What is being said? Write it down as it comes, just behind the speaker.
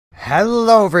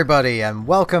Hello everybody and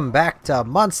welcome back to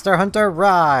Monster Hunter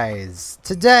Rise!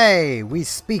 Today we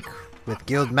speak with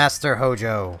Guildmaster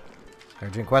Hojo.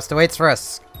 Urgent quest awaits for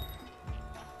us.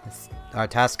 Our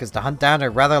task is to hunt down a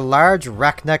rather large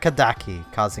Rakna Kadaki,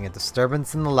 causing a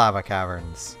disturbance in the lava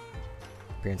caverns.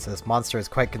 The appearance of this monster is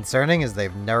quite concerning as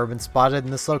they've never been spotted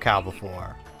in this locale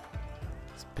before.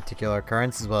 This particular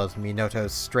occurrence, as well as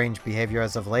Minoto's strange behavior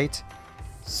as of late,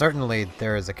 certainly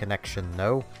there is a connection,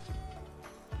 no?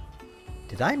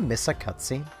 Did I miss a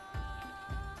cutscene?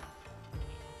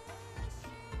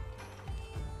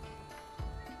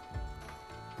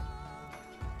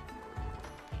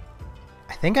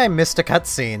 I think I missed a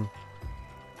cutscene.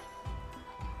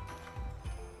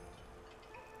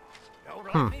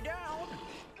 Well,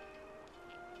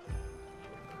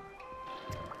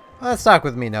 let's talk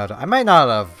with Minoto. I might not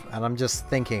have, and I'm just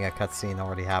thinking a cutscene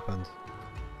already happened.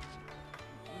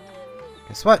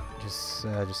 Guess what?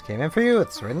 Just came in for you.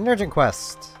 It's an urgent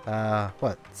quest.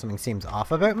 What? Something seems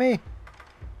off about me?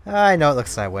 I know it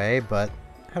looks that way, but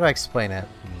how do I explain it?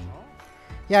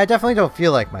 Yeah, I definitely don't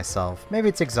feel like myself. Maybe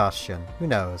it's exhaustion. Who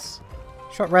knows?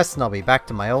 Short rest and I'll be back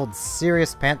to my old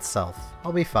serious pants self.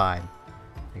 I'll be fine.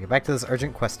 I get back to this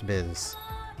urgent quest biz.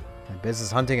 My biz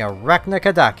is hunting a Rakna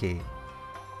Kadaki.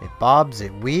 It bobs,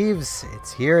 it weaves,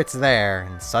 it's here, it's there,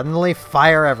 and suddenly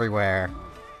fire everywhere.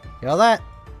 You know that?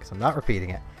 Because I'm not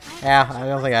repeating it. Yeah, I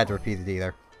don't think I had to repeat it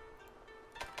either.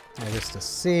 Just to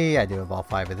see, I do have all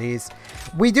 5 of these.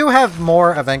 We do have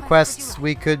more event quests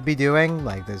we could be doing,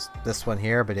 like there's this one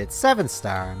here, but it's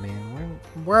 7-star. I mean,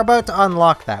 we're about to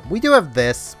unlock that. We do have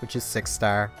this, which is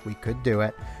 6-star. We could do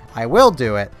it. I will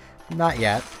do it. Not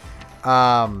yet.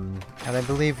 And I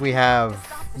believe we have,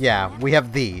 yeah, we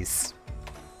have these.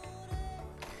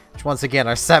 Which once again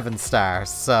are 7-star,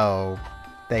 so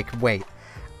they can wait.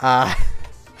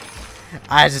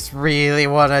 I just really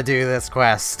want to do this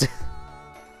quest.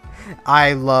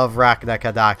 I love Rakna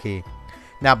Kadaki.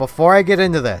 Now, before I get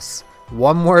into this,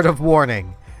 one word of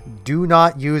warning. Do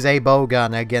not use a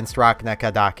bowgun against Rakna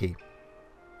Kadaki.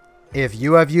 If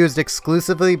you have used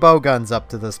exclusively bowguns up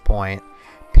to this point,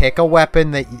 pick a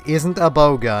weapon that isn't a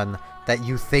bowgun that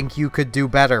you think you could do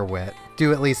better with.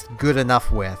 Do at least good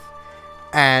enough with.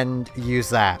 And use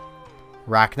that.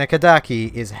 Rakna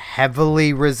Kadaki is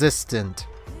heavily resistant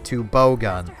to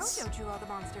bowguns.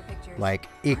 Like,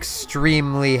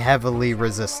 extremely heavily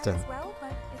resistant.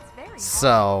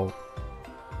 So,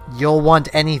 you'll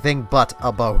want anything but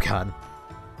a bowgun.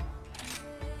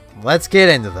 Let's get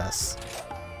into this.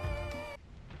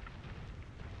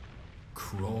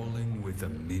 Crawling with a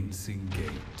mincing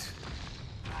gait.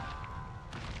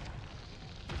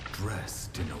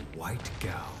 Dressed in a white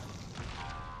gown.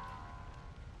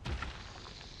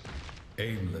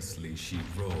 Aimlessly she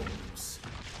roams,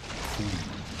 queen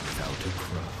without a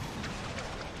crown.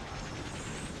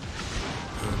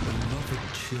 Her beloved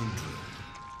children,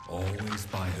 always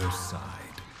by her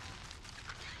side,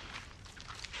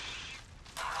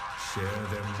 share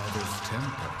their mother's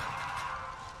temper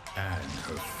and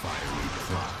her fiery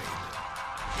pride.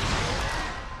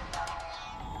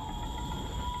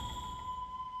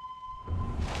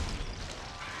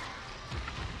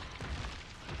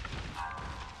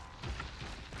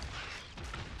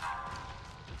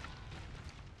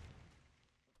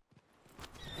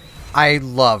 I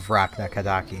love Rakna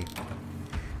Kadaki.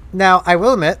 Now, I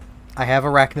will admit, I have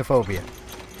arachnophobia.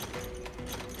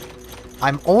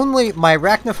 My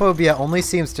arachnophobia only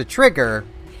seems to trigger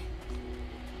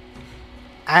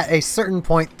at a certain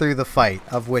point through the fight,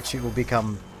 of which it will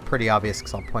become pretty obvious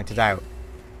because I'll point it out.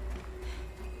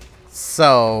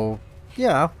 So, you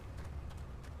know,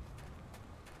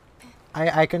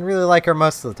 I can really like her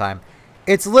most of the time.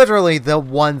 It's literally the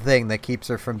one thing that keeps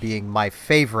her from being my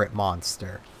favorite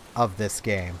monster of this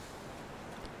game.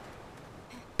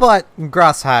 But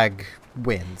Grosshag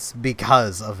wins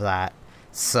because of that.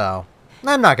 So,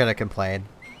 I'm not gonna complain.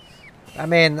 I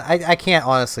mean, I can't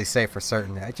honestly say for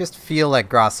certain. I just feel like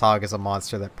Grosshog is a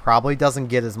monster that probably doesn't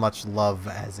get as much love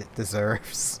as it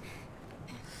deserves.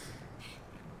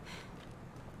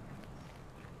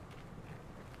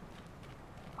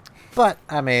 But,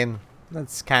 I mean,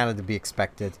 that's kind of to be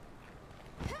expected.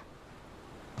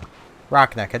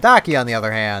 Rakna Kadaki, on the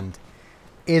other hand,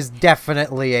 is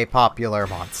definitely a popular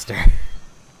monster.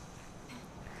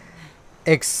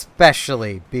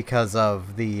 Especially because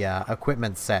of the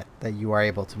equipment set that you are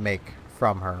able to make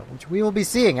from her, which we will be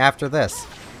seeing after this.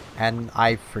 And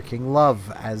I freaking love,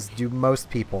 as do most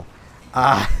people.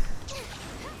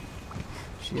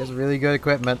 She has really good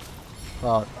equipment.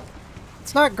 Well,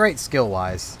 it's not great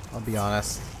skill-wise, I'll be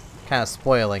honest. Kind of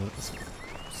spoiling.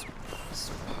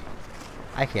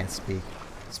 I can't speak.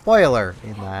 Spoiler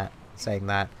in that. saying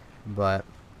that, but...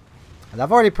 And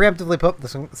I've already preemptively put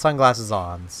the sunglasses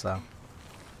on, so...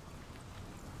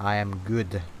 I am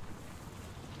good.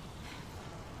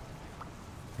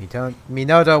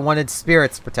 Minoto wanted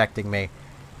spirits protecting me,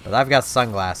 but I've got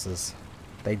sunglasses.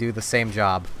 They do the same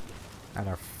job, and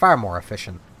are far more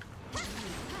efficient.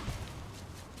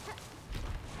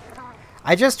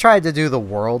 I just tried to do the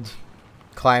world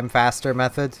climb faster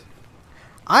method.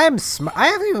 I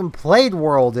haven't even played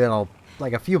world in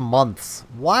like a few months.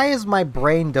 Why is my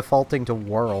brain defaulting to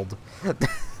world?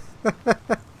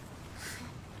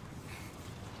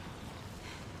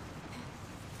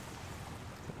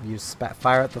 Use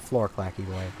fire at the floor, Clacky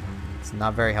boy. It's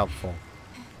not very helpful.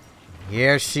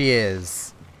 Here she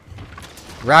is.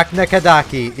 Rakna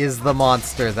Kadaki is the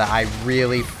monster that I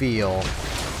really feel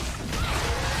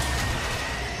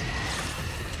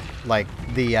like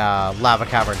the Lava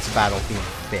Caverns battle theme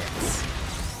fits.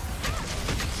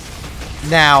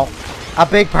 Now, a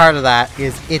big part of that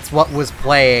is it's what was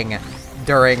playing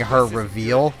during her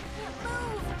reveal.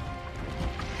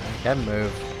 I can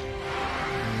move.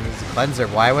 Use a cleanser.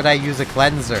 Why would I use a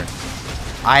cleanser?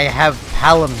 I have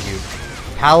Palamute.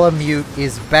 Palamute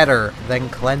is better than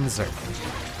cleanser.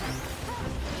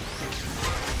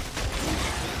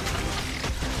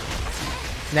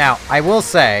 Now, I will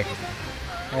say...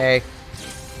 Hey.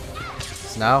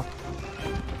 Snow?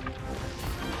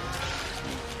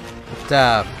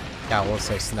 But, yeah, we'll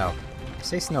say snow. I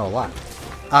say snow a lot.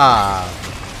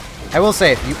 I will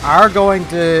say, if you are going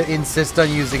to insist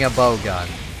on using a bow gun,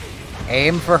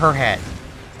 aim for her head.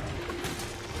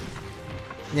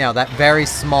 You know, that very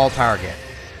small target.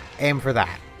 Aim for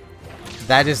that.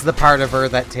 That is the part of her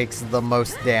that takes the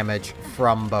most damage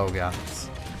from bow guns,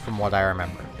 from what I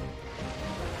remember.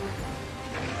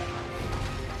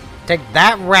 Take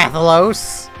that,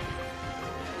 Rathalos!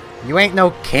 You ain't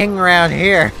no king around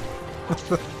here.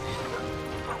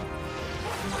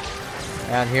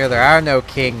 Around here there are no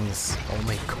kings,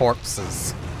 only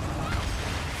corpses.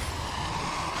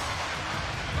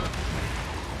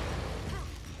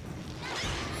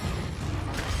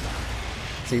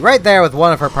 See, right there with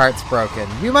one of her parts broken,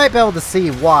 you might be able to see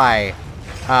why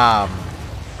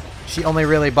she only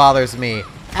really bothers me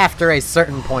after a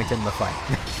certain point in the fight.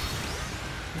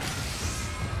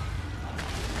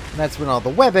 And that's when all the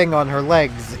webbing on her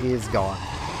legs is gone.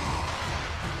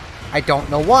 I don't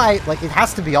know why. Like, it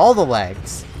has to be all the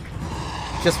legs.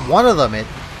 Just one of them,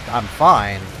 I'm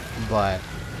fine, but...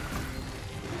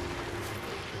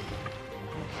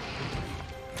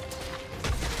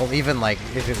 Well, even, like,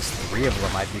 if it was 3 of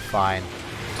them, I'd be fine.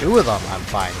 2 of them, I'm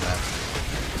fine with.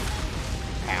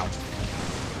 Ow.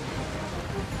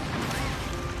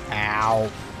 Ow.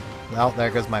 Well, there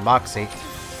goes my Moxie.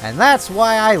 And that's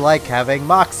why I like having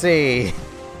Moxie!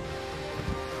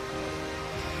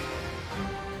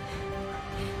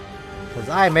 Because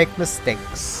I make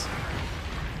mistakes.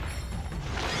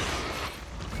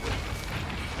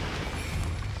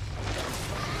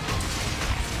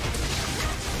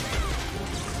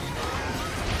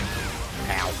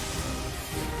 Ow.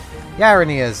 The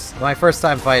irony is, my first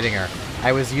time fighting her,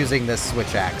 I was using this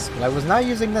switch axe, but I was not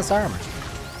using this armor.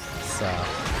 So...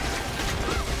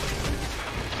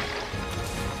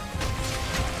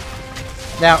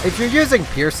 Now, if you're using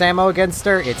Pierce ammo against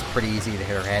her, it's pretty easy to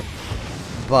hit her head.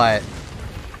 But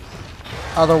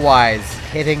otherwise,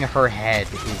 hitting her head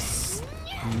is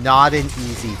not an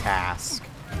easy task.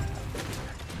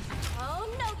 Oh,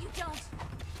 no, you don't.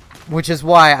 Which is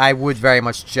why I would very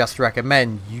much just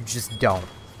recommend you just don't.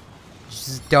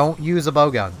 Just don't use a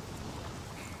bowgun.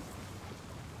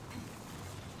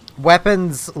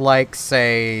 Weapons like,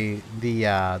 say,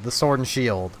 the sword and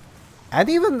shield, and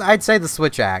even, I'd say, the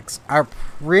switch axe, are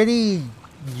pretty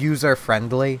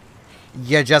user-friendly.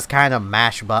 You just kind of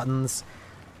mash buttons.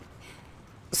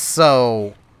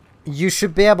 So, you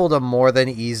should be able to more than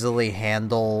easily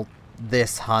handle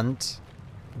this hunt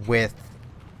with,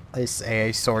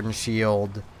 say, a sword and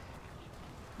shield.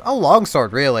 A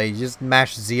longsword, really. You just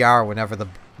mash ZR whenever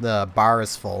the bar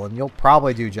is full, and you'll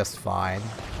probably do just fine.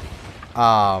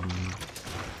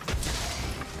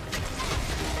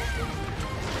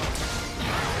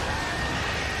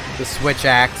 The switch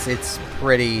axe, it's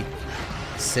pretty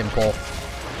simple.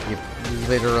 You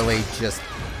literally just...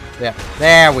 Yeah,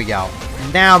 there we go.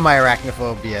 Now my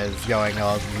arachnophobia is going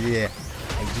on. Yeah.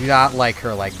 I do not like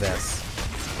her like this.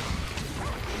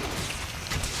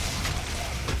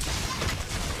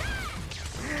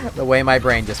 The way my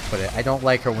brain just put it. I don't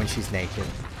like her when she's naked.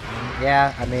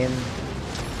 Yeah, I mean...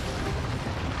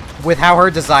 With how her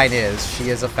design is, she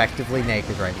is effectively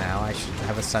naked right now. I should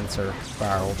have a sensor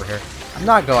bar over here. I'm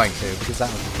not going to, because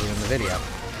that would ruin the video.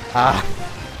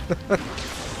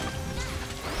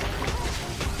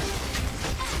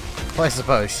 Well, I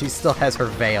suppose she still has her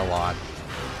veil on.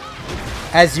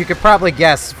 As you could probably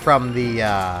guess from the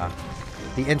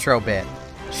intro bit,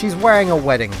 she's wearing a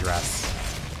wedding dress.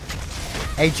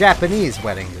 A Japanese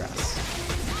wedding dress.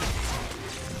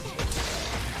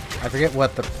 I forget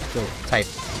what the type,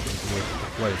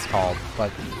 what it's called,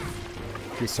 but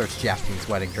if you search Japanese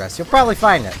wedding dress, you'll probably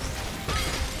find it.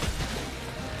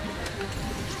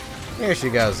 Here she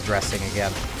goes, dressing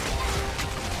again.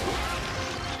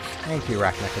 Thank you,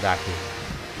 Rakna Kadaki.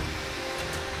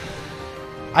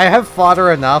 I have fought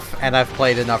her enough, and I've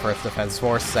played enough Earth Defense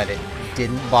Force that it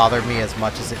didn't bother me as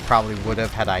much as it probably would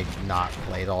have had I not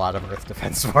played a lot of Earth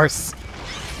Defense Force.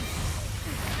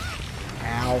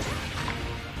 Ow.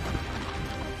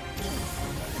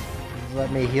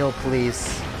 Let me heal,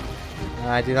 please.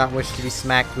 I do not wish to be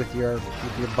smacked with your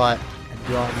butt. I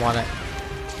don't want it.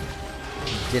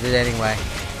 You did it anyway.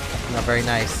 Not very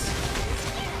nice.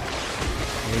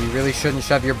 You really shouldn't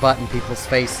shove your butt in people's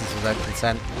faces without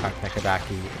consent, Rakna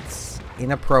Kadaki. It's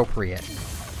inappropriate.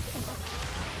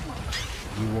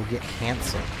 You will get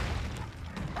canceled.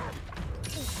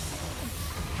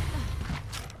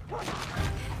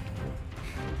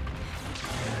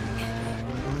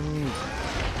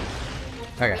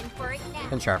 Okay.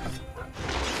 And sharpen.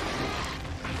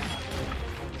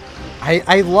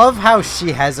 I love how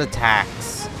she has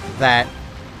attacks that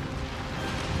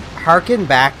harken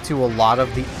back to a lot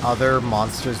of the other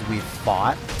monsters we've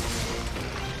fought.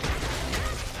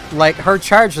 Like her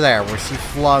charge there, where she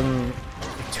flung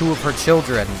 2 of her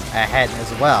children ahead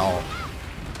as well.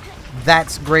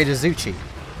 That's Great Azuchi.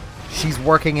 She's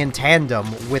working in tandem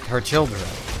with her children.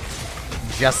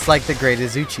 Just like the Great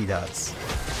Azuchi does.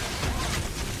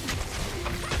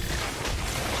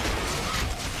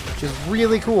 Which is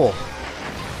really cool.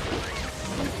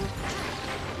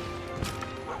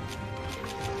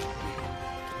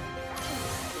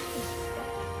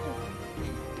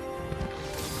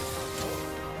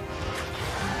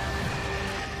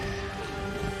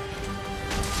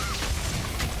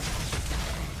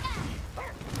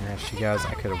 There she goes.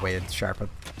 I could have waited to sharpen.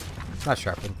 Not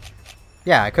sharpen.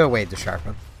 Yeah, I could have waited to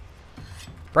sharpen.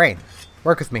 Brain,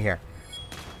 work with me here.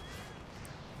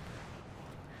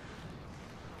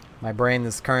 My brain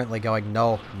is currently going,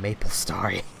 no, Maple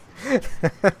Story.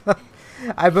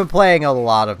 I've been playing a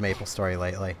lot of Maple Story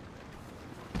lately.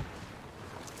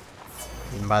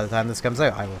 Even by the time this comes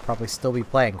out, I will probably still be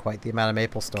playing quite the amount of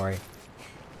Maple Story.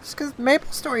 Just because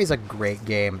Maple Story is a great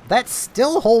game. That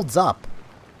still holds up.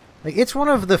 Like, it's one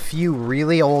of the few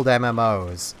really old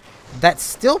MMOs that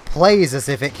still plays as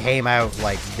if it came out,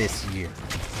 like, this year.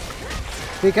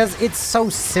 Because it's so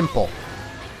simple.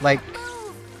 Like,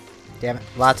 damn it.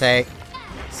 Latte.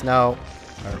 Snow.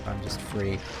 Or I'm just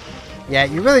free. Yeah,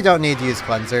 you really don't need to use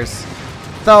cleansers.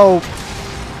 Though,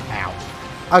 ow.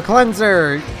 A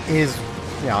cleanser is,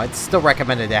 you know, it's still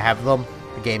recommended to have them.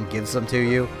 The game gives them to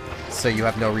you, so you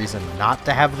have no reason not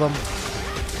to have them.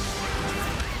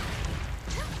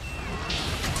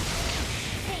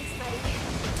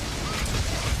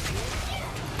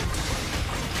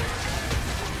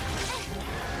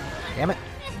 Damn it.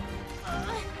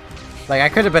 Like, I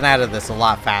could have been out of this a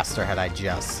lot faster had I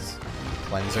just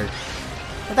cleansered.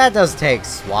 But that does take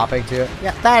swapping to it.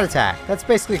 Yeah, that attack. That's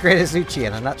basically Great Azuchi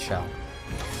in a nutshell.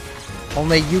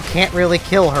 Only you can't really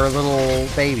kill her little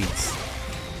babies.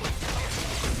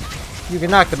 You can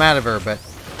knock them out of her, but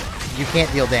you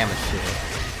can't deal damage to her.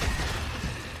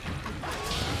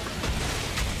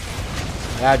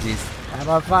 Oh, jeez. I'm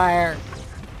on fire.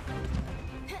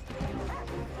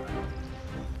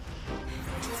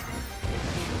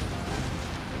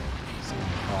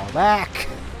 Fall back.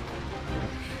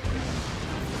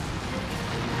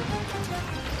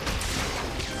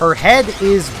 Her head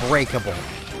is breakable.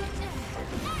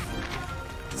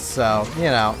 So, you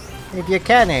know, if you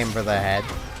can aim for the head,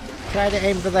 try to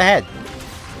aim for the head.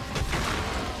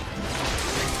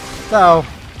 Though,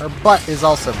 her butt is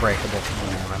also breakable from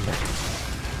what I remember.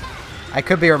 I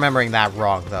could be remembering that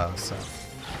wrong, though, so.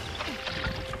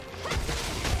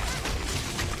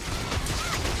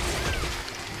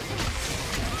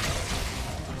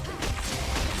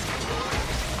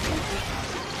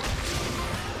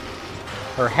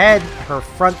 Her head, her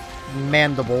front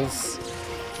mandibles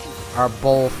are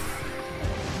both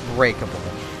breakable.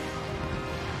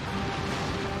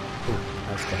 Ooh,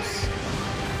 that's close.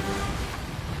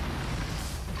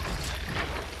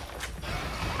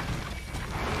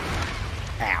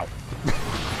 Ow.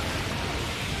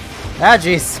 Ah,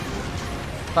 jeez.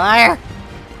 Fire!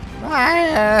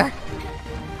 Fire!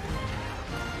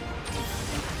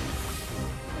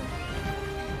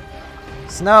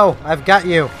 Snow, I've got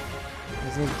you.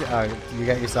 Oh, you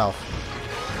got yourself.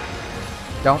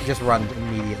 Don't just run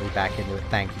immediately back into it.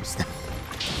 Thank you, Steph.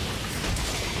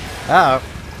 Uh-oh.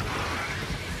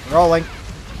 Rolling.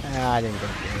 Ah, I didn't get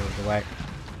it away.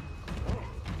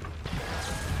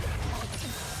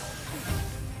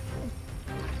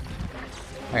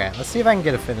 Okay, let's see if I can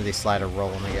get Affinity Slider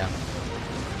rolling again.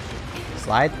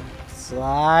 Slide?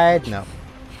 Slide? No.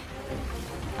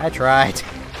 I tried.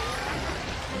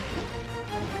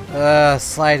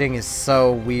 Sliding is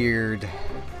so weird.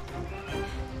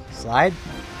 Slide?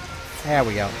 There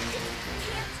we go.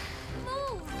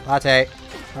 Latte.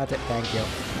 Latte, thank you.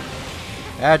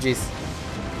 Oh, jeez.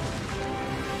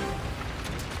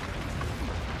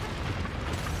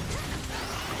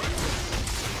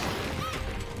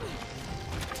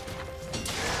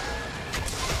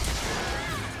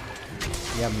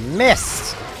 You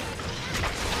missed!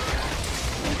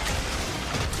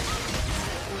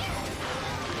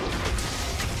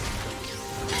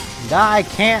 And I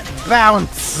can't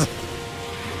bounce!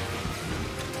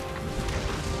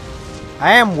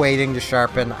 I am waiting to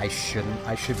sharpen. I shouldn't.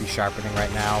 I should be sharpening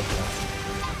right now. But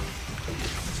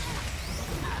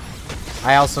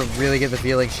I also really get the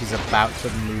feeling she's about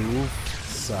to move.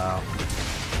 So,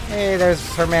 hey, there's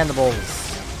her mandibles.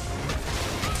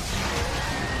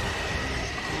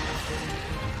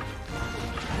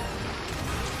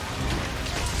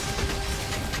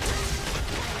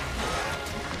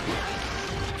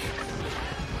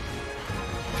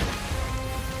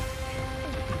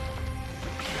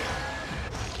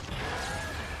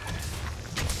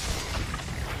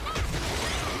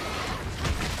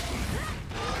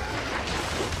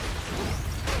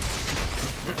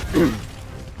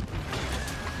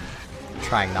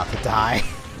 Trying not to die.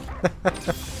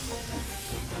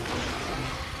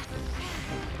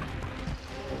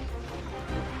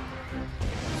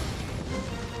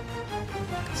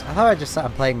 So I thought I just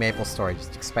started playing Maple Story,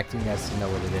 just expecting you guys to know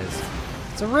what it is.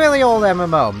 It's a really old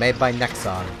MMO made by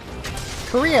Nexon.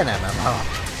 Korean MMO.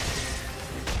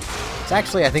 It's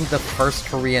actually, I think, the first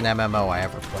Korean MMO I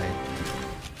ever played.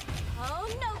 Oh,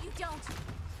 no, you don't.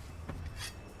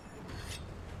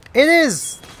 It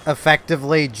is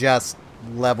effectively just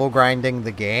level grinding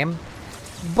the game,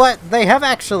 but they have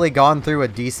actually gone through a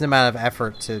decent amount of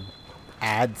effort to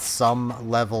add some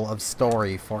level of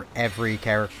story for every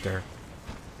character.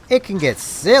 It can get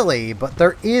silly, but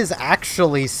there is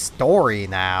actually story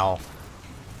now.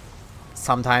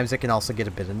 Sometimes it can also get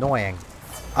a bit annoying.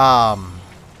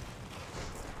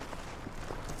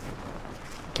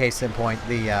 Case in point,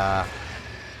 the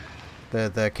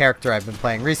character I've been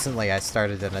playing recently, I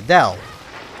started in Adele.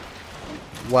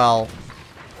 Well,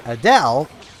 Adele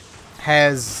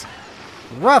has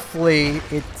roughly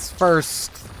its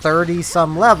first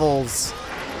 30-some levels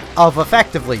of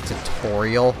effectively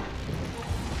tutorial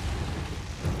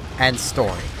and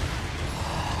story.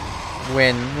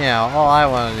 When, you know, all I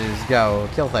want to do is go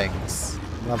kill things,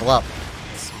 level up.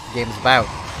 That's what the game's about.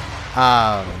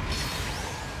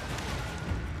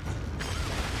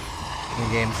 The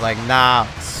game's like, nah,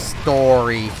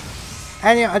 story.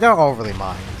 And, you know, I don't overly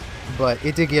mind. But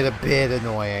it did get a bit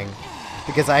annoying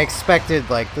because I expected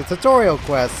like the tutorial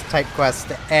type quest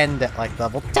to end at like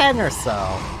level 10 or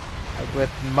so, like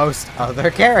with most other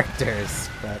characters,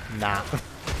 but nah.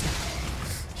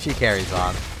 She carries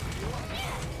on.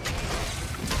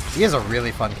 She is a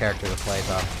really fun character to play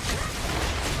though.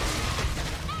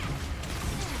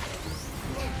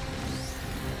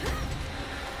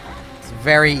 It's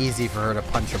very easy for her to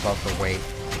punch above her weight.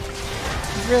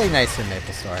 It's really nice in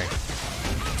Maple Story.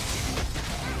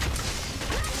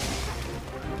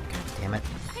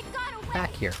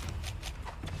 Back here.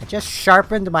 I just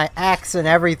sharpened my axe and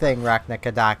everything, Rakna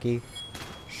Kadaki.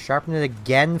 Sharpen it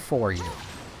again for you.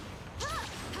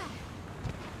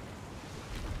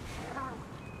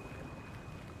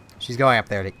 She's going up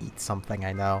there to eat something,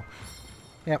 I know.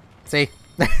 Yep, see?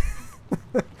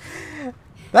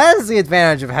 That is the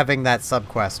advantage of having that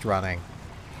subquest running.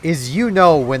 Is you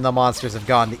know when the monsters have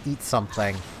gone to eat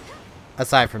something.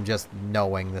 Aside from just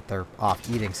knowing that they're off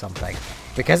eating something.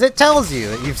 Because it tells you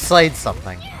that you've slayed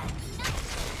something.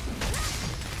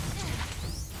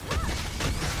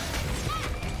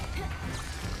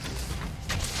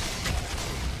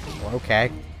 Well, okay.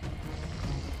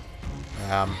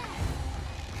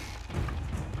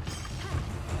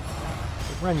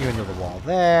 Run you into the wall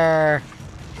there.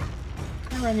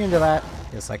 Can I run you into that?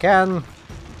 Yes, I can.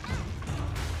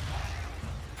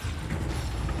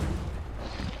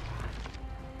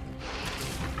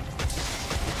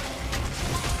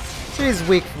 She's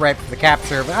weak right for the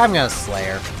capture, but I'm gonna slay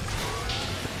her.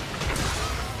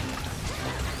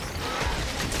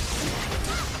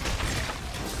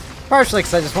 Partially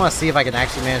because I just want to see if I can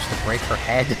actually manage to break her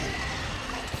head.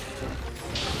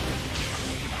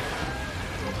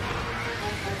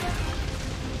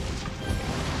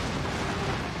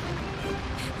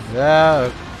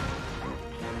 Oh.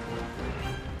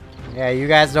 Yeah, you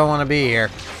guys don't want to be here.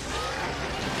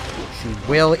 She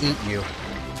will eat you.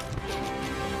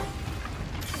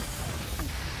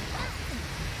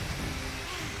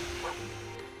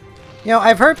 You know,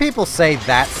 I've heard people say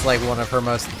that's like one of her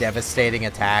most devastating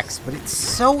attacks, but it's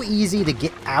so easy to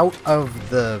get out of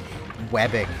the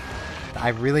webbing. I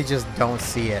really just don't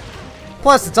see it.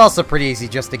 Plus, it's also pretty easy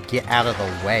just to get out of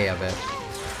the way of it.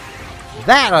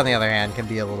 That, on the other hand, can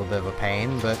be a little bit of a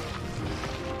pain, but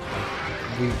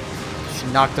she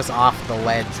knocked us off the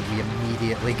ledge. We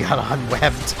immediately got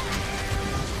unwebbed.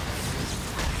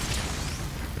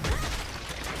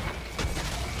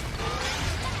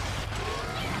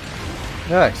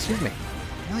 Oh, excuse me.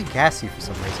 I really gas you for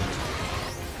some reason.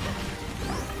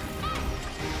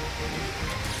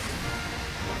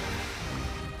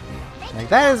 Like,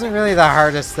 that isn't really the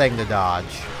hardest thing to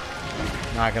dodge.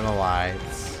 Not gonna lie.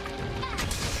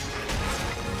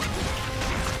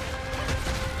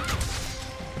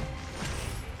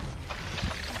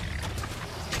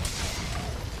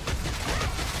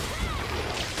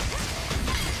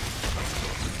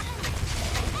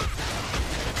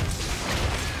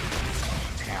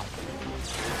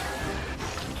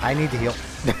 I need to heal.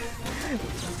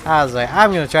 I was like,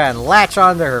 I'm gonna try and latch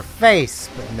onto her face,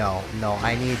 but no,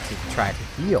 I need to try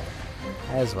to heal.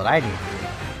 That is what I need to do.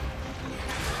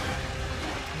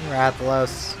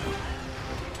 Rathalos.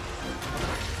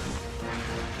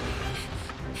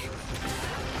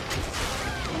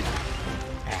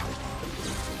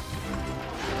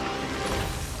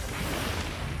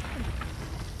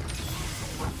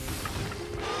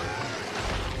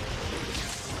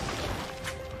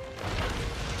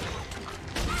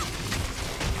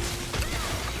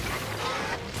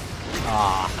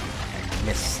 Ah, I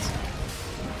missed.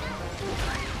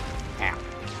 Ow.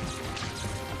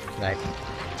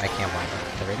 I can't wind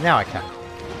up. Now I can.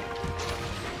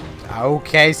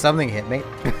 Okay, something hit me.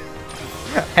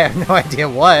 I have no idea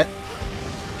what.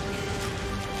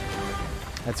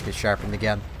 Let's get sharpened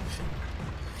again.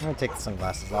 I'm gonna take the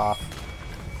sunglasses off.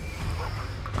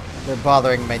 They're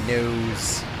bothering my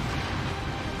nose.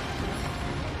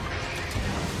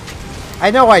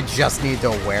 I know I just need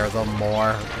to wear them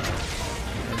more.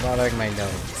 They're bothering my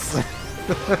nose.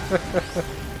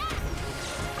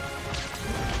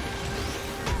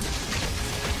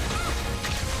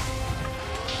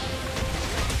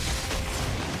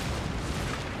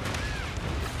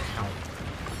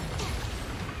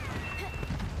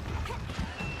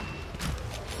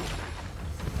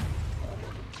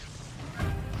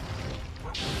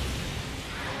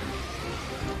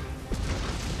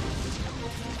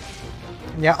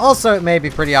 Yeah, also it may be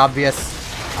pretty obvious.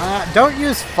 Don't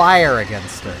use fire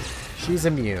against her. She's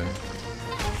immune.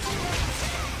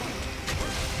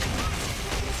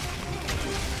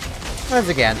 Once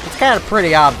again, it's kind of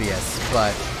pretty obvious,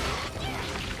 but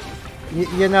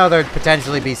you know there'd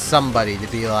potentially be somebody to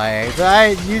be like,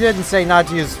 you didn't say not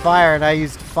to use fire, and I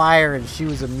used fire, and she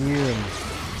was immune.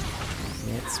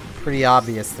 It's pretty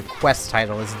obvious the quest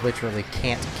title is literally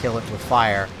can't kill it with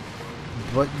fire.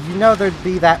 But you know there'd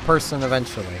be that person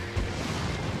eventually.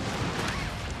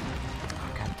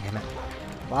 Oh, God damn it.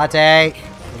 Latte!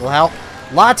 It'll help.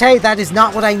 Latte, that is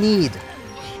not what I need!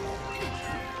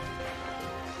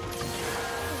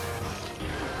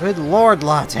 Good lord,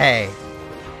 Latte!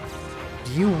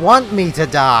 Do you want me to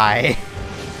die?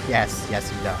 Yes, he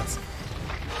does.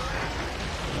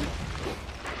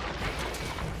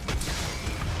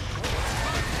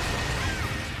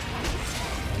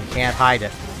 You can't hide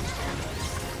it.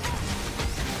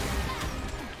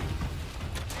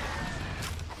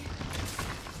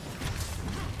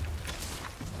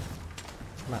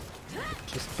 Come on.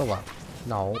 Just below.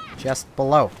 No, just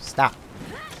below. Stop.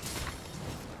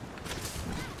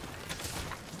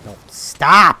 No,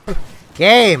 stop!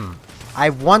 Game! I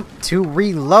want to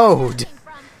reload!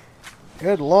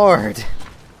 Good lord.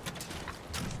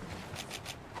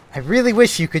 I really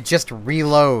wish you could just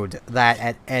reload that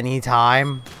at any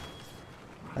time.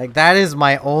 Like, that is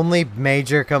my only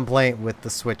major complaint with the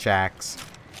Switch Axe.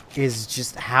 Is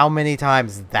just how many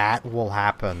times that will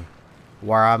happen.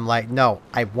 Where I'm like, no,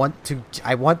 I want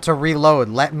to reload.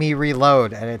 Let me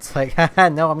reload. And it's like, haha,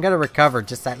 no, I'm gonna recover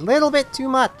just that little bit too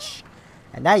much.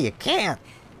 And now you can't.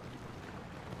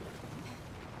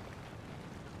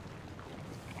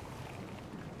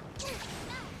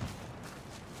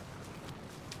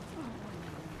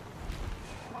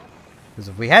 Because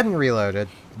if we hadn't reloaded,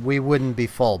 we wouldn't be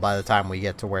full by the time we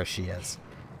get to where she is.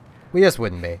 We just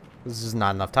wouldn't be. This is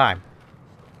not enough time.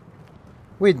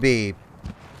 We'd be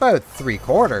about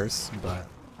 3/4, but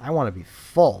I want to be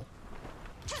full.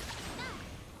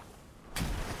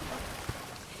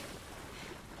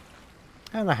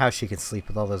 I don't know how she could sleep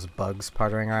with all those bugs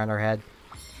partying around her head.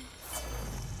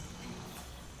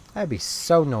 That'd be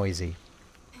so noisy.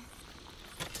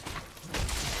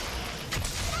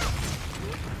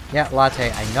 Yeah,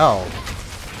 Latte, I know.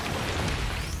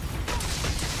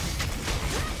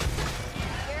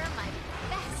 You're my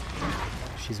best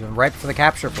pal. She's been ripe for the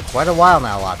capture for quite a while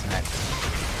now, Latte.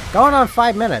 Going on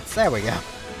 5 minutes. There we go.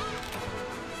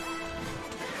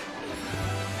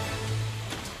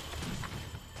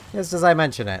 Just as I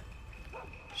mention it,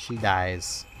 she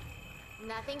dies.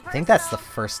 Nothing personal. I think that's the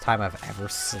first time I've ever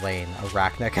slain a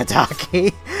Rakna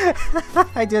Kadaki.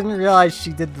 I didn't realize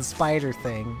she did the spider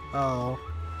thing. Oh.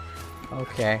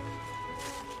 Okay.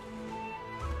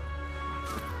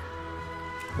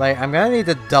 Like, I'm gonna need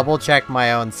to double check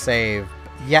my own save.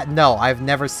 Yeah, no, I've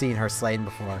never seen her slain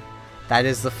before. That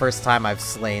is the first time I've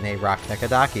slain a Rakna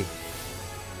Kadaki.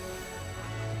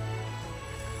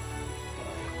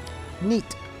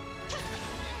 Neat.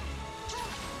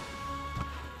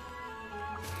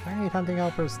 I need hunting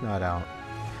helpers? No, I don't.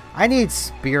 I need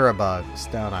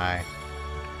Spirabugs, don't I?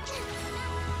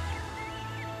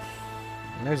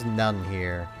 And there's none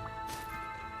here.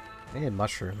 I need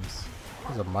mushrooms.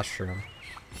 There's a mushroom.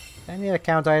 Do I need to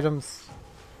count items?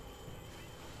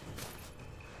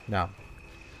 No.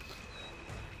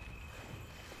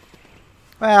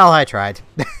 Well, I tried.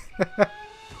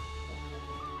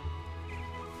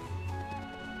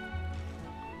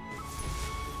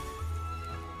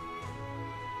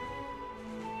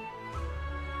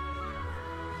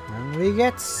 And we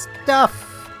get stuff!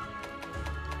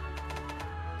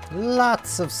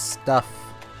 Lots of stuff.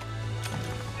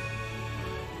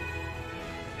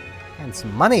 And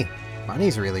some money.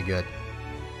 Money's really good.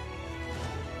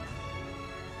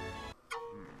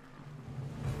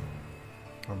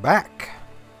 We're back.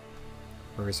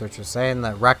 The researchers saying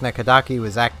that Rakna Kadaki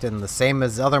was acting the same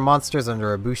as other monsters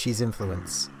under Ibushi's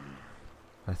influence.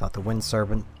 I thought the wind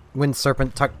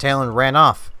serpent tucked tail and ran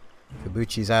off. If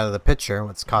Ibuchi's out of the picture,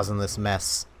 what's causing this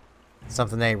mess?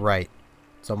 Something ain't right.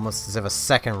 It's almost as if a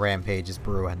second rampage is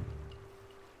brewing.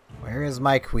 Where is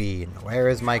my queen? Where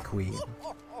is my queen?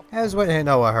 As what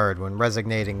Hinoa heard when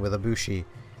resignating with Ibushi.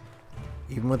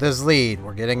 Even with his lead,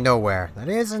 we're getting nowhere. That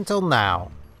is, until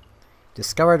now.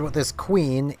 Discovered what this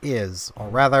queen is, or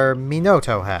rather,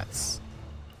 Minoto has.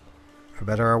 For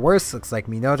better or worse, looks like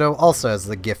Minoto also has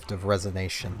the gift of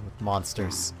resonation with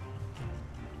monsters.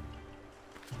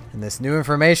 In this new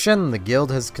information, the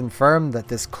guild has confirmed that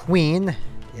this queen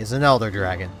is an elder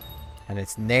dragon, and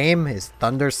its name is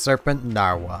Thunder Serpent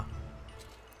Narwa.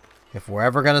 If we're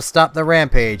ever gonna stop the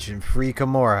rampage and free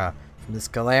Komura from this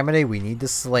calamity, we need to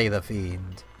slay the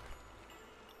fiend.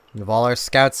 And if all our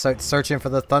scouts out searching for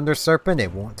the Thunder Serpent,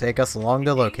 it won't take us long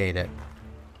to locate it.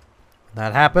 When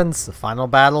that happens, the final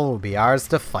battle will be ours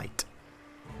to fight.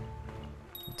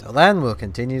 Until then, we'll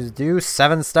continue to do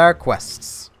 7-star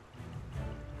quests.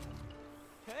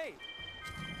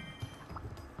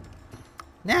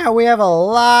 Now we have a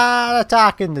lot of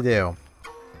talking to do.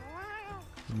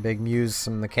 Big news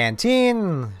from the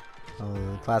canteen.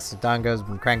 The class of Dango's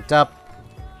been cranked up.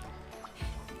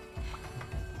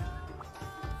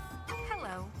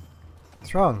 Hello.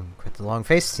 What's wrong? Quite the long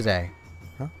face today.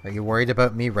 Huh? Are you worried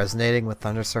about me resonating with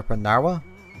Thunder Serpent Narwa?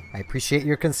 I appreciate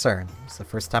your concern. It's the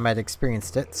first time I'd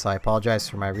experienced it, so I apologize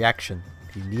for my reaction.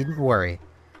 You needn't worry.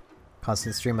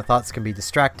 Constant stream of thoughts can be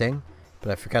distracting,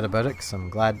 but I forgot about it because I'm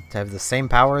glad to have the same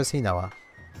power as Hinoa.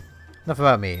 Enough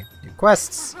about me. Your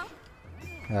quests.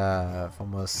 I've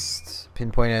almost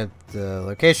pinpointed the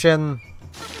location.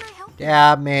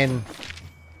 Yeah, I mean,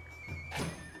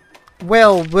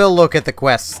 we'll look at the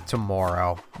quests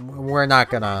tomorrow. We're not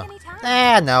gonna.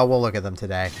 No, we'll look at them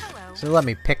today. So let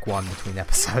me pick one between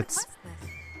episodes.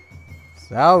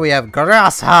 So we have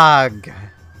Grasshog,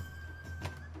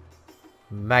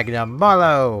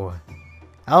 Magnamalo,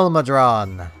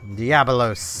 Almadron,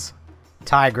 Diabolos,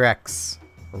 Tigrex,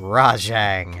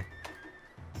 Rajang,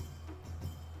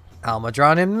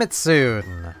 Almadron and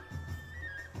Mitsune,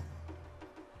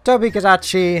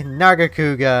 Tobikadachi,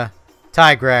 Nagakuga,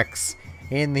 Tigrex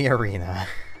in the arena.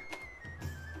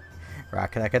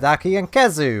 Rakna Kadaki and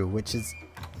Kezu, which is...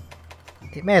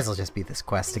 It may as well just be this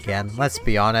quest again, let's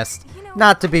be honest.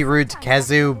 Not to be rude to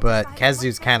Kezu, but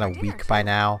Kezu's kind of weak by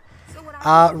now.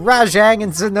 Rajang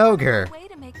and Zenogre,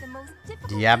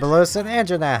 Diabolos and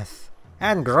Anjanath,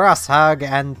 and Grasshog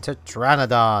and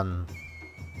Tetranodon.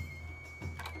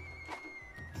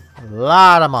 A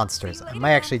lot of monsters. I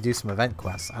might actually do some event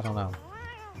quests, I don't know.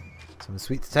 Some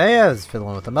Sweet Tataya is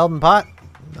fiddling with the Melton pot.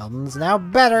 Melton's now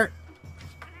better.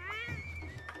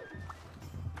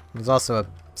 There's also a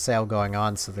sale going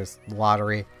on, so there's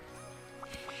lottery.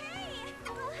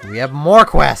 We have more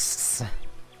quests!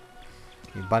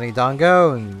 New Bunny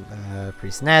Dongo,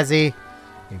 pretty snazzy.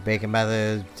 New Bacon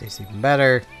Method, tastes even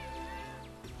better.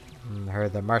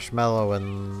 Heard the Marshmallow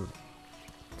and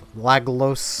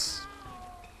Laglos.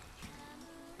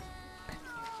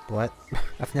 What?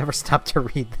 I've never stopped to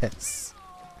read this.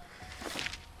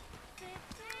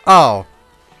 Oh!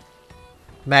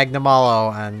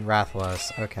 Magnamalo and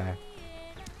Rathlos, okay.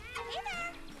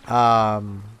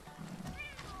 Alright,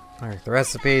 the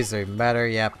recipes are even better,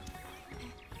 yep.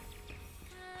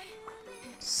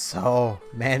 So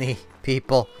many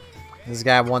people. This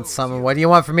guy wants something. What do you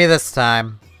want from me this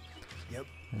time? Yep.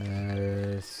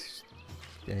 Do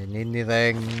you need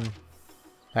anything?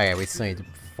 Oh yeah, we still need to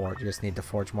forge. Just need to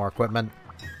forge more equipment.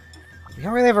 We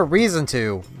don't really have a reason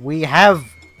to. We have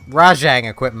Rajang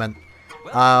equipment.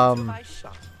 The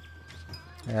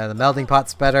melting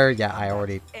pot's better. Yeah, I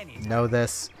already know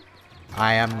this.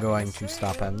 I am going to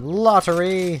stop in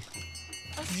lottery.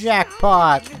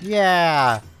 Jackpot!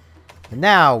 Yeah! And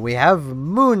now we have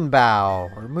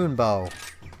Moonbow, or Moonbow.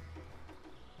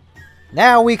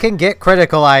 Now we can get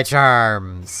critical eye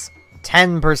charms.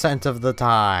 10% of the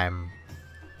time.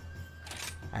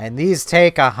 And these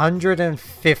take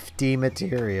 150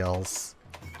 materials.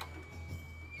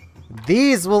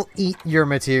 These will eat your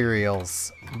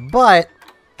materials. But,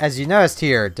 as you noticed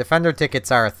here, defender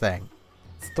tickets are a thing.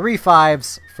 It's 3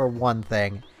 5s for one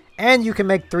thing. And you can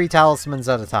make 3 talismans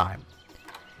at a time.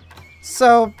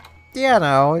 So, yeah,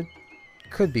 no, it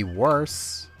could be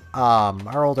worse.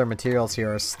 Our older materials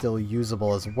here are still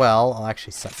usable as well. I'll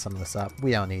actually set some of this up.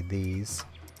 We don't need these.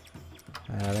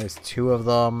 There's 2 of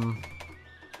them.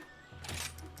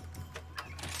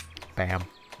 Bam.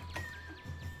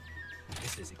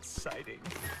 This is exciting.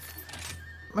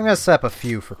 I'm gonna set up a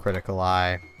few for critical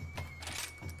eye.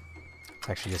 Let's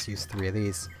actually just use 3 of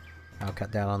these. I'll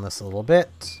cut down on this a little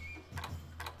bit.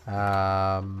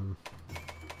 Nah,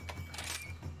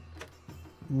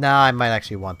 I might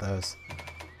actually want those.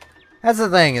 That's the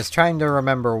thing, is trying to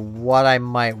remember what I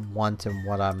might want and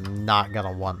what I'm not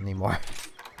gonna want anymore.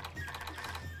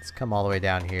 Let's come all the way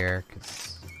down here,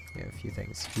 because we have a few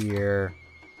things here.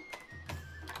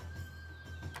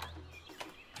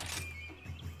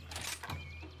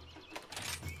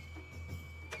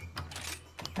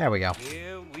 There we go.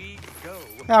 Here we go.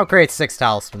 That'll create 6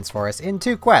 talismans for us in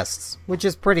 2 quests, which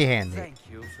is pretty handy. Thank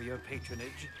you for your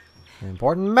patronage. An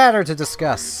important matter to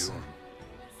discuss.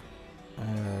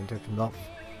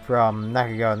 From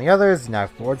Nakago and the others, now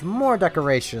forge more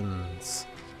decorations.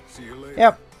 See you later.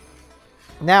 Yep.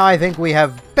 Now I think we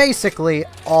have basically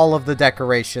all of the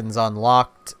decorations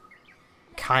unlocked.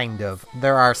 Kind of.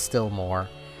 There are still more.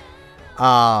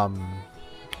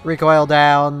 Recoil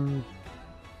down.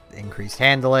 Increased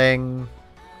handling.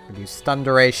 Reduced stun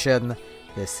duration.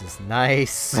 This is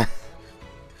nice.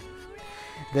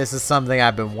 This is something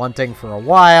I've been wanting for a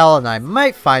while, and I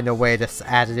might find a way to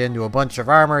add it into a bunch of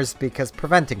armors, because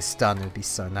preventing stun would be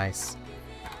so nice.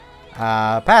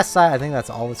 Past that, I think that's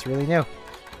all that's really new.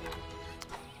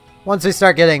 Once we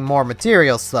start getting more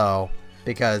materials, though,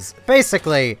 because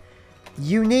basically,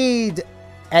 you need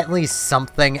at least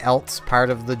something else part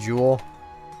of the jewel,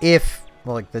 if,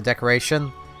 well, like the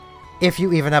decoration, if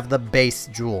you even have the base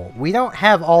jewel. We don't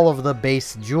have all of the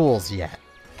base jewels yet.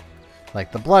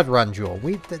 Like the Blood Run jewel.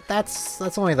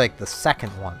 That's only like the second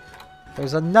one.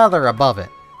 There's another above it.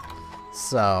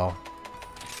 So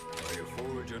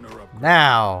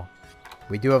now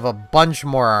we do have a bunch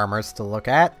more armors to look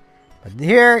at. But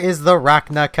here is the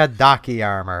Rakna Kadaki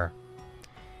armor.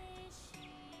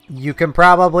 You can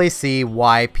probably see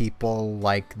why people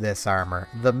like this armor.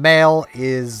 The male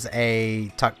is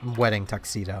a wedding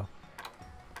tuxedo.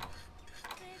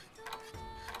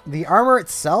 The armor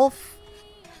itself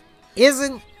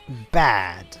isn't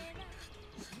bad.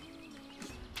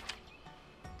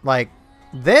 Like,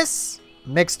 this,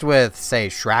 mixed with, say,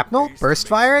 shrapnel, burst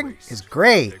firing, is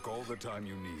great.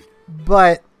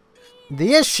 But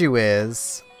the issue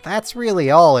is, that's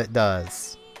really all it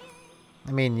does.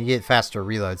 I mean, you get faster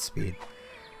reload speed.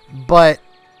 But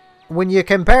when you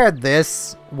compare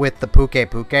this with the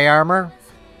Puke Puke armor,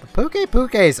 the Puke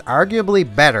Puke is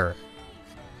arguably better.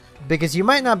 Because you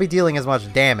might not be dealing as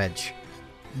much damage,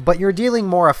 but you're dealing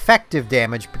more effective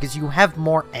damage because you have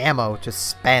more ammo to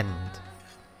spend.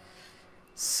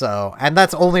 So, and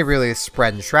that's only really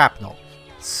spread and shrapnel.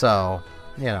 So,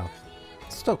 you know,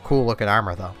 it's still cool looking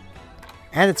armor though.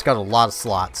 And it's got a lot of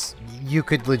slots. You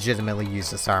could legitimately use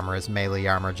this armor as melee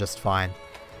armor just fine.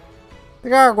 The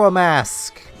Gargoyle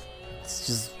Mask. It's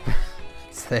just,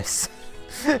 it's this.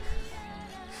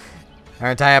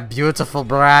 Aren't I a beautiful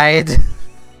bride?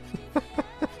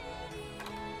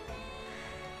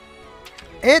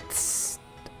 It's...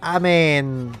 I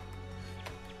mean...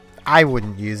 I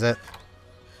wouldn't use it.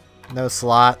 No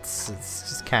slots. It's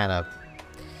just kind of...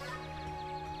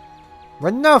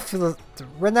 Renophila...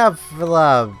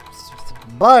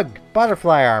 Bug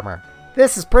butterfly armor.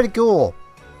 This is pretty cool.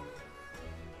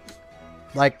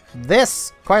 Like,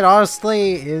 this, quite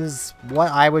honestly, is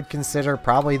what I would consider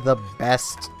probably the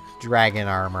best dragon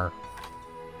armor.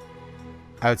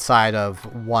 Outside of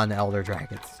one Elder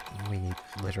Dragon. We need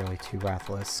literally 2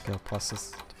 Rathalos skill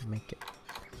pluses to make it.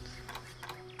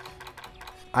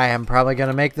 I am probably going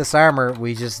to make this armor.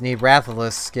 We just need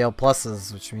Rathalos skill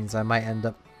pluses, which means I might end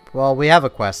up... Well, we have a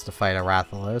quest to fight a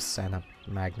Rathalos and a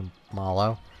Magnum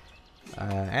Malo.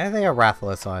 I think a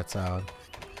Rathalos on its own.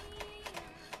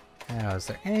 Now, is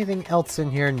there anything else in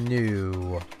here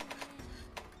new?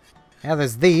 Yeah,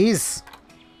 there's these.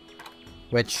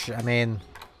 Which, I mean...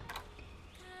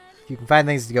 you can find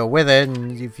things to go with it,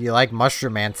 and if you like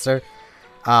Mushroomancer,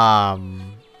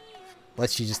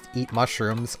 lets you just eat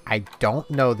mushrooms. I don't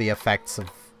know the effects of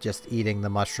just eating the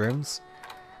mushrooms.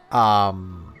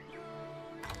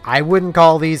 I wouldn't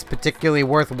call these particularly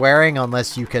worth wearing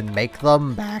unless you can make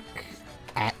them back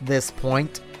at this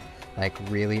point, like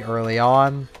really early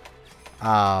on.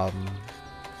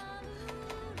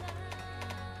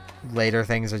 Later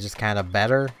things are just kind of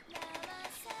better.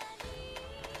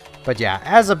 But yeah,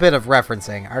 as a bit of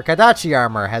referencing, our Kadachi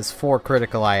armor has 4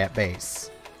 critical eye at base.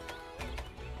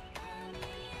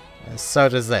 And so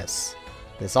does this.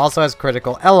 This also has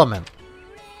critical element,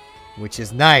 which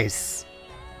is nice,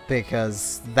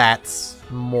 because that's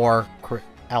more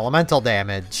elemental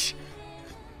damage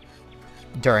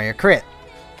during a crit.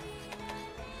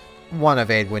 1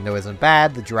 evade window isn't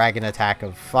bad. The dragon attack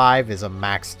of 5 is a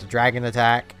maxed dragon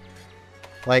attack.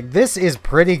 Like, this is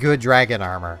pretty good dragon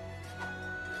armor.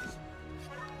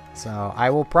 So, I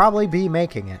will probably be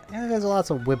making it. And there's lots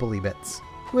of wibbly bits.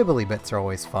 Wibbly bits are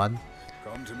always fun.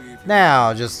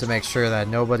 Now, just to make sure that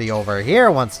nobody over here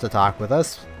wants to talk with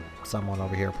us. Someone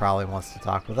over here probably wants to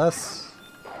talk with us.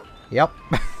 Yep.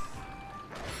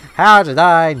 How did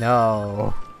I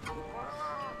know?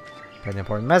 An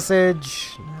important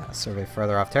message. Survey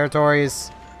further off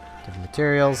territories. Different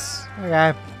materials.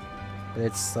 Okay.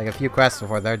 It's like a few quests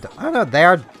before they're done. Oh no, they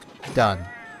are done.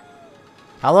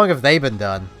 How long have they been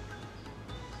done?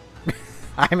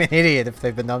 I'm an idiot if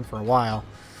they've been done for a while.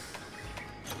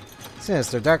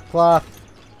 Sinister Dark Cloth.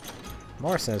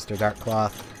 More Sinister Dark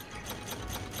Cloth.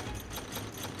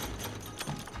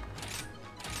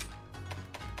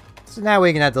 So now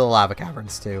we can head to the lava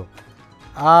caverns too.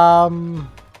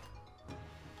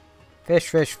 Fish,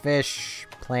 fish, fish,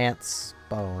 plants,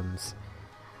 bones.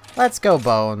 Let's go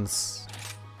bones.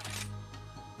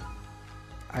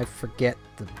 I forget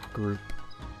the group.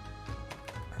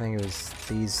 I think it was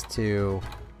these 2.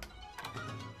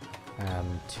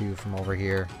 And 2 from over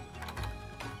here.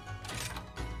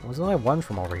 There was only 1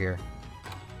 from over here.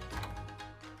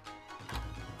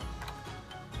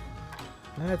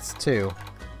 That's 2.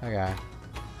 Okay.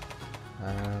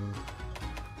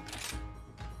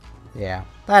 Yeah,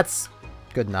 that's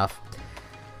good enough.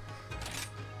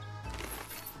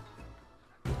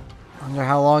 Wonder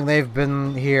how long they've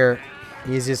been here.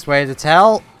 Easiest way to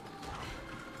tell.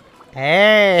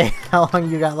 Hey, how long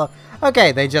you got left?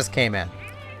 Okay, they just came in.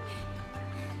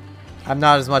 I'm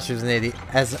not as much of an idiot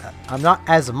as I'm not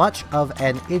as much of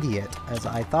an idiot as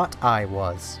I thought I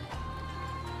was.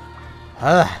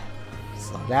 Slow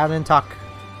down and talk.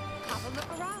 Have a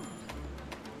look around.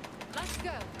 Let's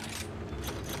go.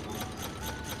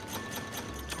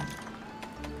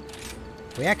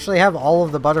 We actually have all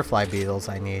of the butterfly beetles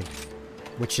I need,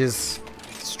 which is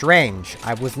strange.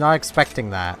 I was not expecting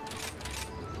that.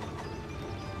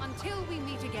 Until we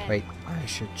meet again. Wait, I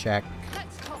should check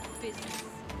Let's talk business.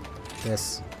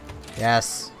 this.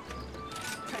 Yes.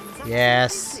 Transaction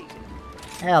Yes. completed.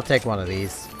 Hey, I'll take one of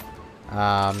these.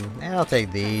 And I'll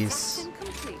take these. Transaction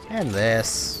completed. And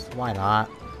this. Why not?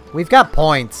 We've got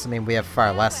points. I mean, we have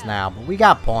far less now, but we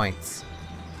got points.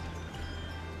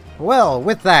 Well,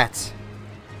 with that,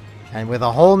 and with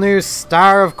a whole new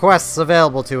star of quests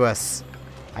available to us,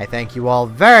 I thank you all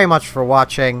very much for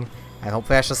watching, and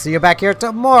hopefully I shall see you back here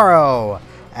tomorrow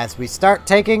as we start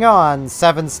taking on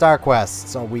 7-star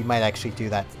quests. Or we might actually do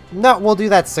that. No, we'll do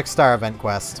that 6-star event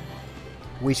quest.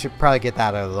 We should probably get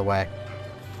that out of the way.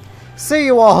 See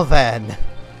you all then!